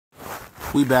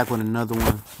We back with another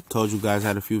one. Told you guys I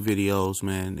had a few videos,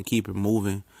 man, to keep it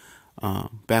moving.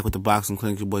 Back with the Boxing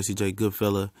Clinic, your boy CJ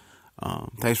Goodfella.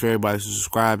 Thanks for everybody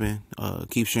subscribing.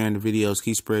 Keep sharing the videos,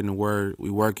 keep spreading the word. We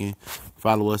working.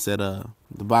 Follow us at the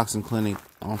Boxing Clinic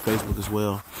on Facebook as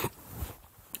well.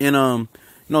 And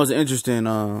it's interesting.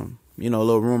 A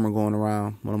little rumor going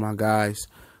around. One of my guys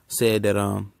said that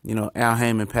Al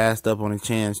Haymon passed up on a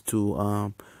chance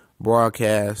to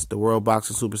broadcast the World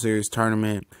Boxing Super Series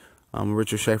tournament.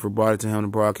 Richard Schaefer brought it to him to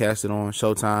broadcast it on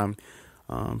Showtime.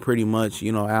 Pretty much,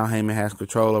 Al Haymon has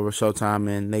control over Showtime,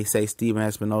 and they say Steven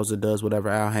Espinoza does whatever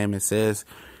Al Haymon says.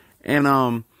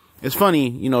 And it's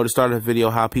funny, to start a video,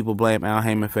 how people blame Al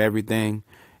Haymon for everything.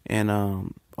 And, Al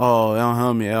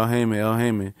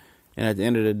Haymon. And at the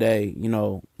end of the day,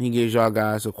 he gives y'all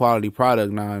guys a quality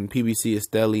product now, and PBC is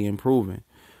steadily improving.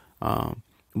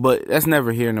 But that's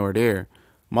never here nor there.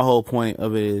 My whole point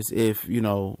of it is if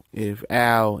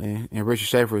Al and Richard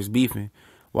Schaefer is beefing,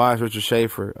 why is Richard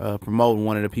Schaefer promoting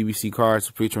one of the PBC cards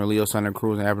featuring Leo Santa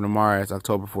Cruz and Abner Mares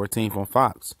October 14th on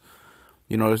Fox?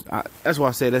 That's why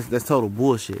I say that's total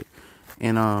bullshit.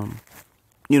 And, and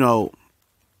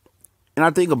I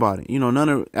think about it. None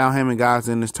of Al Haymon guys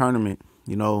in this tournament,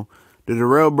 the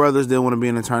Darrell brothers didn't want to be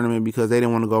in the tournament because they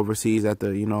didn't want to go overseas after,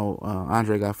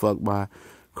 Andre got fucked by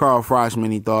Carl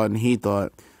Freischman, he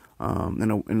thought,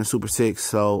 in the Super 6.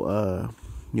 So,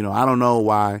 I don't know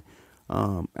why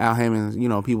Al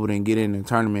Haymon, people didn't get in the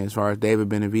tournament as far as David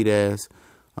Benavidez.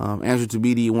 Andrew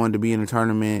Tabiti wanted to be in the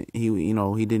tournament. He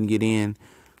didn't get in.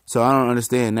 So I don't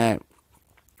understand that.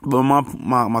 But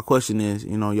my question is,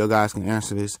 your guys can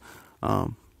answer this.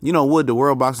 Would the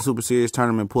World Boxing Super Series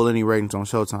tournament pull any ratings on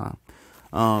Showtime?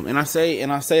 And I say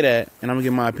that, and I'm gonna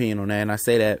give my opinion on that, and I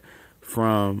say that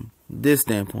from this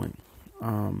standpoint.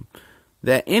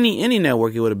 That any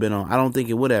network it would have been on, I don't think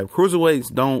it would have.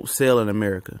 Cruiserweights don't sell in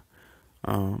America.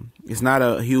 It's not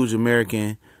a huge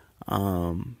American,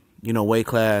 weight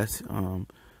class.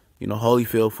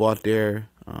 Holyfield fought there.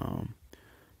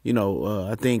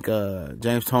 I think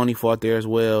James Tourney fought there as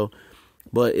well.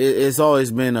 But it's always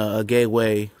been a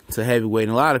gateway to heavyweight,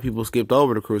 and a lot of people skipped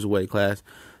over the cruiserweight class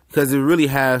because it really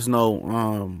has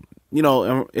no,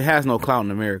 it has no clout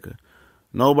in America.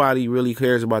 Nobody really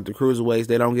cares about the cruiserweights.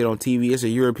 They don't get on TV. It's a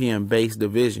European-based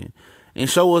division. And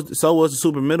so was the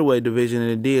super middleweight division,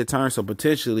 and it did turn. So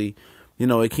potentially,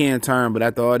 it can turn. But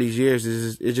after all these years,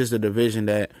 it's just a division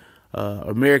that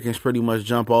Americans pretty much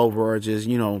jump over, or just,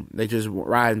 they just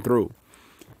riding through.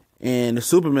 And the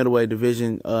super middleweight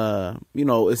division,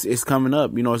 it's coming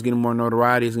up. It's getting more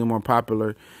notoriety. It's getting more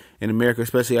popular in America,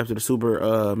 especially after the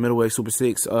super middleweight Super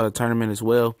 6 tournament as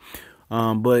well.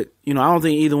 But I don't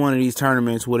think either one of these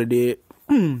tournaments would have did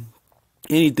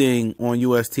anything on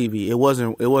US TV. It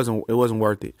wasn't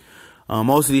worth it.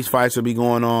 Most of these fights will be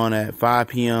going on at 5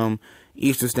 p.m.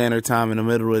 Eastern Standard Time in the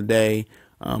middle of the day.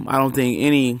 I don't think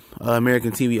any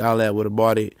American TV outlet would have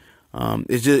bought it.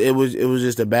 It was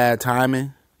just a bad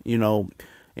timing, and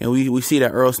we see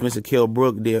that Earl Smith and Kell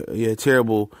Brook did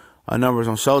terrible numbers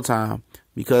on Showtime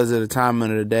because of the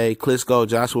timing of the day. Klitschko,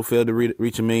 Joshua failed to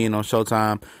reach 1 million on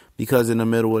Showtime because it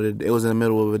was in the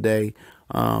middle of the day.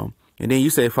 And then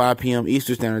you say 5 p.m.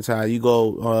 Eastern Standard Time. You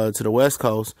go to the West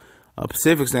Coast,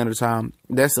 Pacific Standard Time.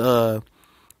 That's I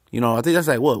think that's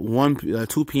like what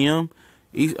 2 p.m.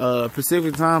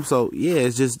 Pacific Time. So yeah,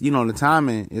 it's just the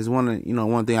timing is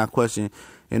one thing I question.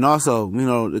 And also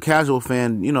the casual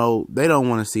fan, they don't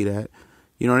want to see that.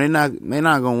 They're not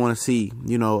gonna want to see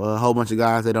a whole bunch of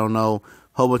guys they don't know,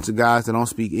 whole bunch of guys that don't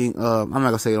speak. I'm not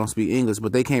gonna say they don't speak English,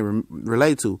 but they can't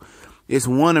relate to. It's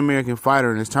one American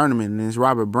fighter in this tournament, and it's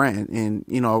Robert Brandt. And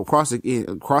across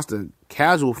the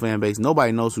casual fan base,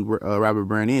 nobody knows who Robert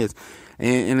Brandt is.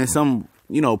 And in some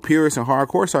purists and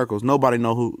hardcore circles, nobody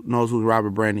knows who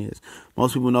Robert Brandt is.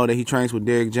 Most people know that he trains with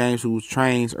Derrick James, who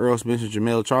trains Earl Smith and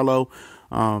Jamel Charlo.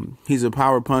 He's a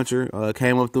power puncher.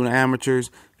 Came up through the amateurs.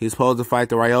 He's supposed to fight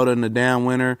the Ryota and the Nadam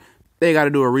winner. They got to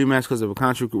do a rematch because of a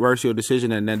controversial decision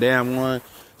that Nadam won.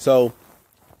 So,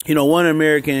 one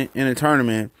American in a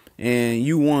tournament, and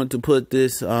you want to put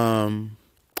this tournament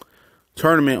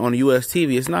on the US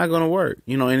TV, it's not going to work.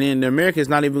 And then the American's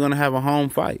not even going to have a home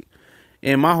fight.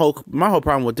 And my whole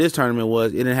problem with this tournament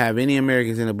was it didn't have any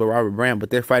Americans in it but Robert Brandt, but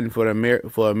they're fighting for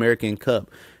American Cup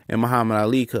and Muhammad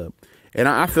Ali Cup. And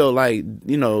I felt like,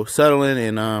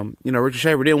 Sutherland and, Richard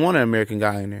Schaefer didn't want an American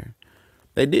guy in there.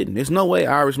 They didn't. There's no way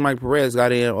Irish Mike Perez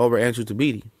got in over Andrew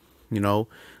Tabiti.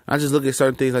 I just look at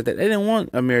certain things like that. They didn't want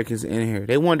Americans in here.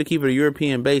 They wanted to keep it a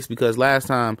European base because last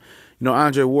time,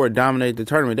 Andre Ward dominated the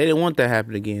tournament. They didn't want that to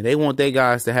happen again. They want their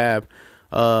guys to have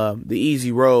the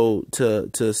easy road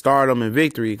to stardom and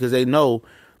victory because they know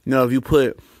if you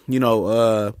put,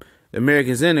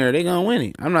 Americans in there, they gonna win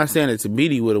it. I'm not saying that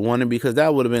Tabiti would have won it because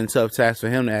that would have been a tough task for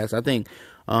him to ask. I think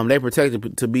they protected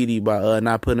Tabiti by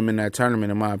not putting him in that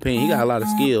tournament, in my opinion. He got a lot of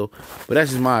skill, but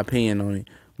that's just my opinion on it.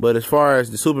 But as far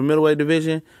as the super middleweight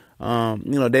division,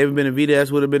 David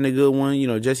Benavidez would have been a good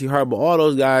one. Jesse Hart, but all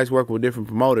those guys work with different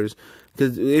promoters.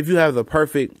 Because if you have the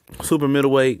perfect super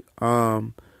middleweight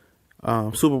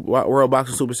super World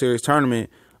Boxing Super Series tournament,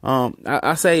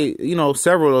 I say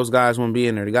several of those guys wouldn't be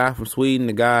in there. The guy from Sweden,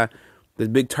 the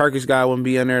big Turkish guy wouldn't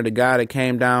be in there. The guy that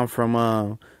came down from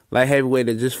light heavyweight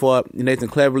that just fought, Nathan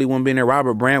Cleverly wouldn't be in there.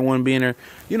 Robert Brandt wouldn't be in there.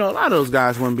 A lot of those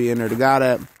guys wouldn't be in there. The guy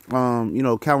that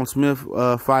Callum Smith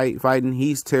fighting,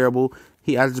 he's terrible.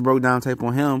 I just broke down tape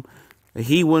on him.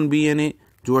 He wouldn't be in it.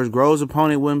 George Groves'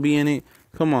 opponent wouldn't be in it.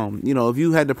 Come on, if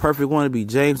you had the perfect one, it'd be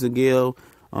James DeGale,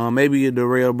 maybe your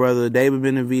Darrell brother, David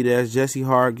Benavidez, Jesse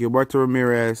Hart, Gilberto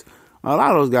Ramirez. A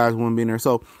lot of those guys wouldn't be in there.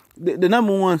 So the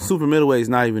number one super middleweight is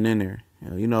not even in there.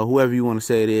 Whoever you want to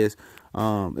say it is.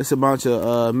 It's a bunch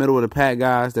of middle of the pack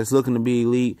guys that's looking to be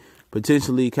elite.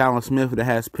 Potentially Callum Smith that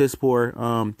has piss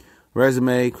poor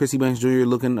resume. Chrissy Banks Jr.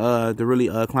 looking to really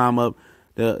climb up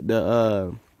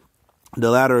the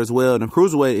ladder as well. And the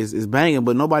cruiserweight is banging,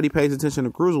 but nobody pays attention to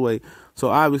cruiserweight. So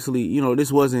obviously,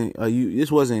 this wasn't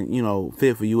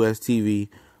fit for US TV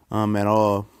at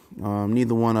all.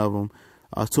 Neither one of them.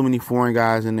 Too many foreign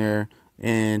guys in there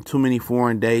and too many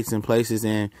foreign dates and places.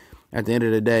 And at the end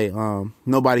of the day,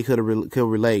 nobody could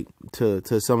relate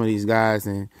to some of these guys.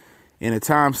 And in the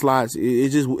time slots, it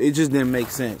just didn't make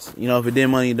sense. If it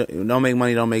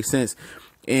don't make sense.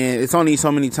 And it's only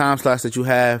so many time slots that you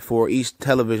have for each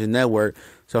television network.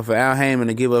 So for Al Heyman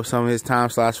to give up some of his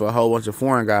time slots for a whole bunch of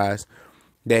foreign guys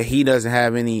that he doesn't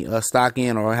have any stock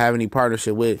in or have any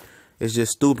partnership with, it's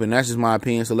just stupid. That's just my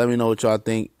opinion. So let me know what y'all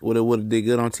think. Would it did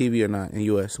good on TV or not in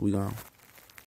US? We gone.